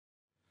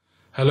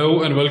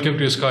Hello and welcome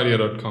to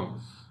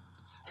sqadia.com.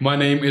 My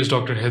name is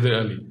Dr. Heather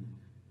Ali.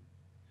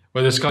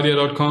 With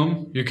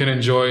sqadia.com, you can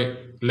enjoy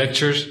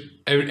lectures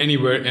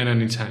anywhere and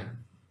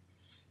anytime.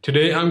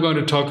 Today, I'm going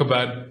to talk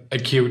about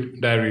acute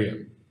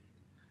diarrhea.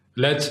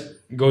 Let's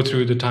go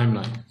through the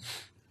timeline.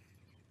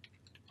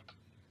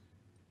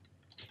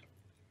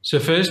 So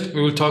first,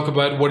 we will talk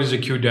about what is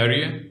acute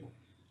diarrhea.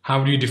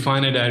 How do you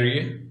define a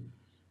diarrhea?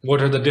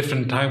 What are the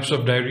different types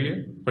of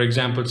diarrhea? For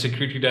example,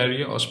 secretory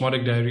diarrhea,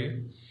 osmotic diarrhea.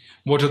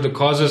 What are the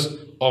causes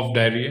of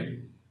diarrhea?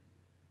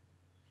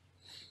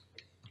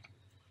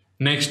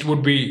 Next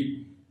would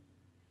be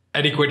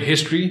adequate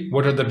history.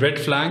 What are the red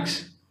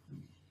flags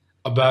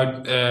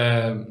about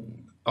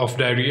of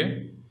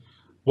diarrhea?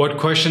 What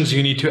questions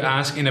you need to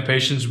ask in a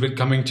patient with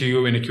coming to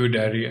you in acute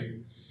diarrhea?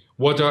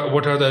 What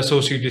are the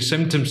associated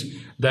symptoms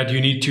that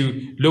you need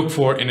to look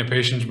for in a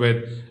patient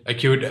with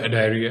acute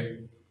diarrhea?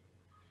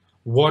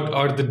 What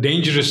are the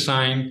dangerous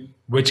signs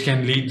which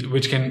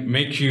can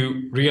make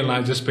you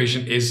realize this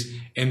patient is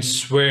in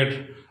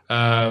severe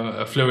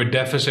fluid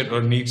deficit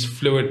or needs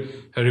fluid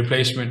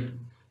replacement?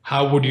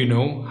 How would you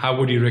know? How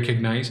would you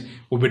recognize?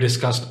 Will be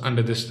discussed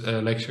under this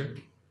lecture.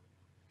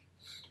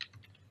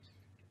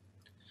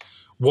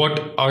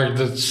 What are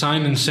the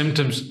signs and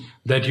symptoms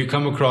that you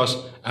come across,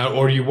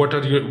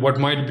 what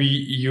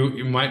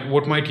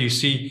might you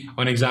see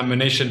on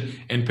examination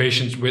in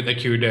patients with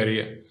acute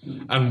diarrhea,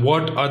 and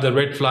what are the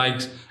red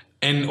flags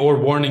or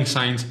warning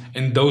signs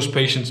in those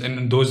patients and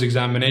in those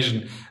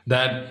examinations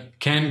that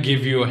can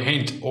give you a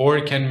hint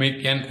or can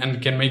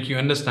make you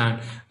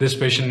understand this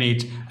patient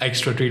needs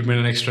extra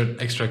treatment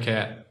and extra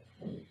care.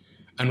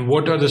 And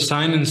what are the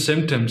signs and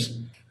symptoms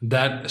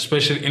that,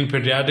 especially in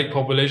pediatric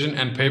population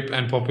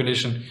and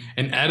population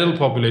in adult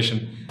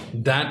population,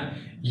 that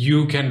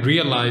you can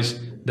realize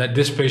that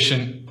this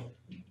patient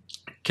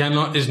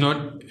is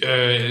not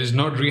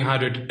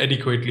rehydrated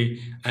adequately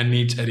and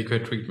needs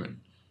adequate treatment.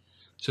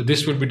 So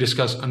this will be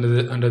discussed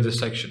under this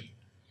section.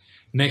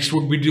 Next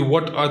would be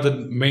what are the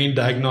main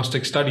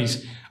diagnostic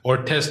studies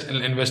or tests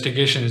and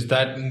investigations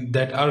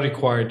that are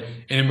required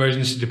in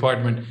emergency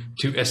department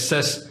to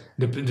assess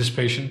this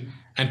patient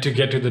and to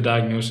get to the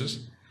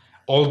diagnosis.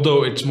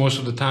 Although it's most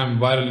of the time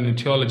viral in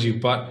etiology,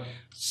 but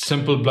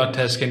simple blood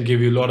tests can give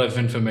you a lot of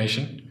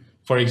information.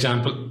 For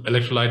example,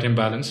 electrolyte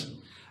imbalance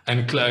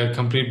and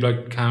complete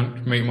blood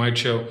count might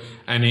show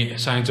any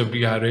signs of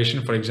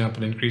dehydration, for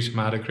example, increased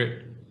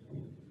hematocrit.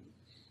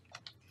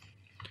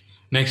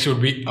 Next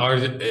would be, are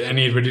there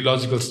any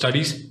radiological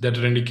studies that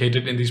are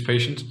indicated in these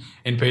patients,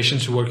 in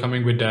patients who are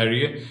coming with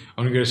diarrhea,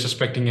 or you're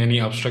suspecting any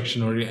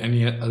obstruction or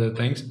any other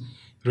things.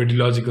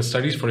 Radiological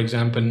studies, for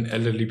example, in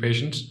elderly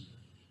patients.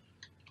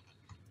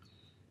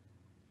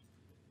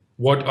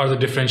 What are the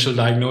differential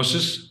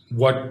diagnoses?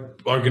 What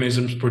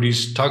organisms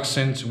produce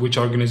toxins? Which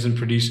organisms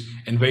produce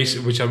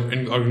invasive?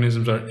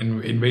 Organisms are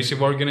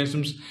invasive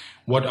organisms?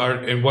 What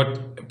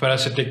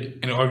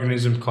parasitic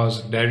organisms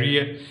cause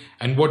diarrhea?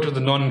 And what are the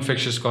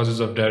non-infectious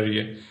causes of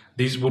diarrhea?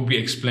 These will be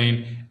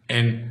explained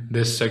in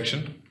this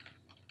section.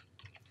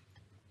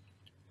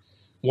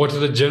 What are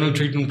the general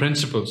treatment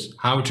principles?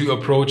 How to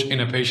approach in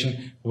a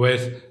patient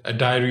with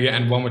diarrhea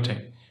and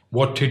vomiting?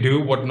 What to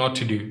do, what not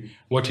to do?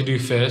 What to do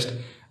first?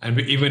 And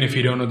even if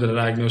you don't know the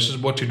diagnosis,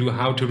 what to do,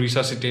 how to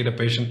resuscitate a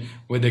patient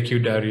with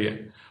acute diarrhea.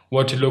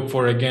 What to look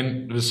for,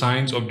 again, the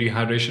signs of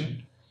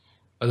dehydration,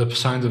 the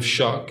signs of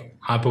shock,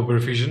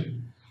 hypoperfusion,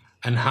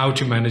 and how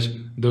to manage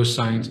those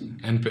signs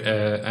and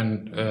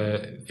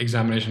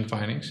examination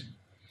findings.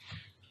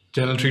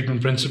 General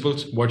treatment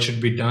principles, what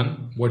should be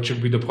done, what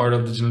should be the part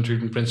of the general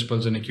treatment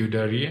principles in acute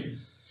diarrhea,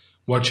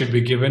 what should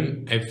be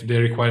given if they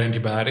require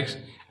antibiotics,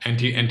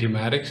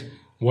 antiemetics,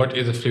 what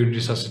is the fluid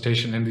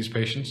resuscitation in these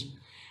patients,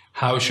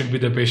 how should be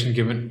the patient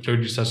given fluid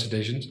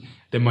resuscitations.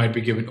 They might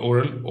be given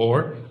oral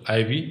or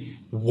IV.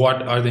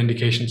 What are the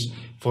indications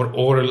for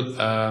oral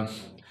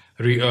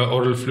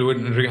fluid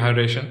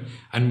rehydration,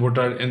 and what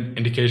are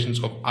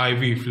indications of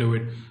IV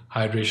fluid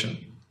hydration.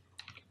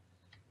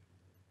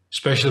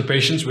 Special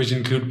patients, which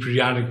include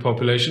pediatric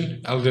population,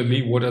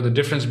 elderly. What are the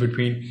difference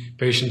between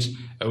patients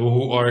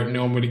who are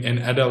normally in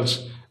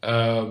adults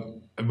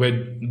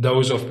with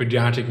those of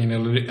pediatric and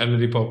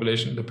elderly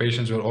population? The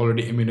patients who are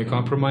already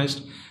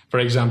immunocompromised, for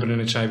example, in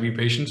HIV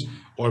patients,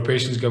 or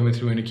patients going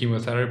through any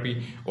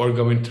chemotherapy, or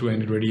going through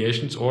any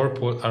radiations, or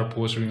are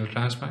post-renal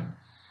transplant,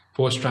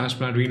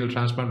 post-transplant, renal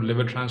transplant,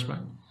 liver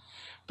transplant.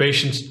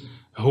 Patients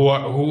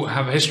who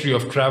have a history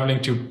of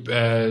traveling to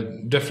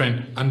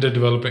different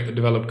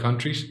developed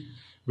countries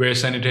where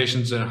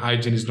sanitation and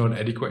hygiene is not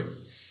adequate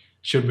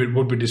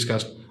would be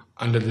discussed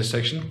under this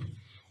section.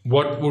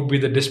 What would be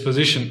the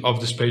disposition of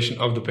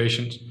the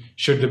patients?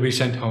 Should they be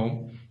sent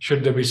home?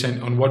 Should they be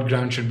sent, on what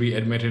ground should be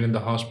admitted in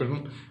the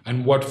hospital?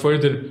 And what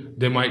further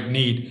they might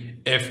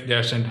need if they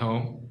are sent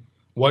home?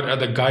 What are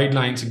the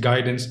guidelines,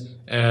 guidance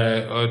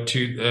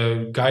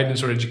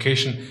or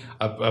education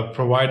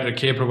a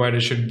care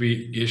provider should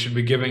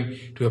be giving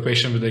to a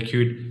patient with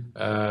acute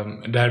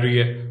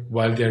diarrhea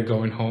while they are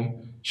going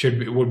home?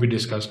 Would be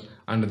discussed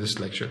under this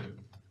lecture.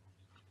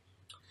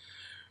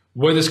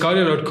 With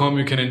sqadia.com,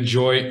 you can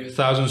enjoy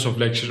thousands of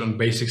lectures on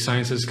basic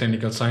sciences,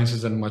 clinical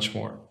sciences, and much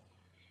more.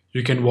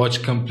 You can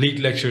watch complete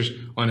lectures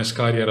on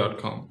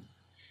sqadia.com.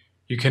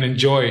 You can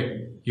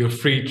enjoy your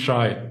free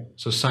trial,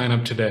 so sign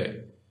up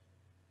today.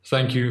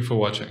 Thank you for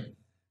watching.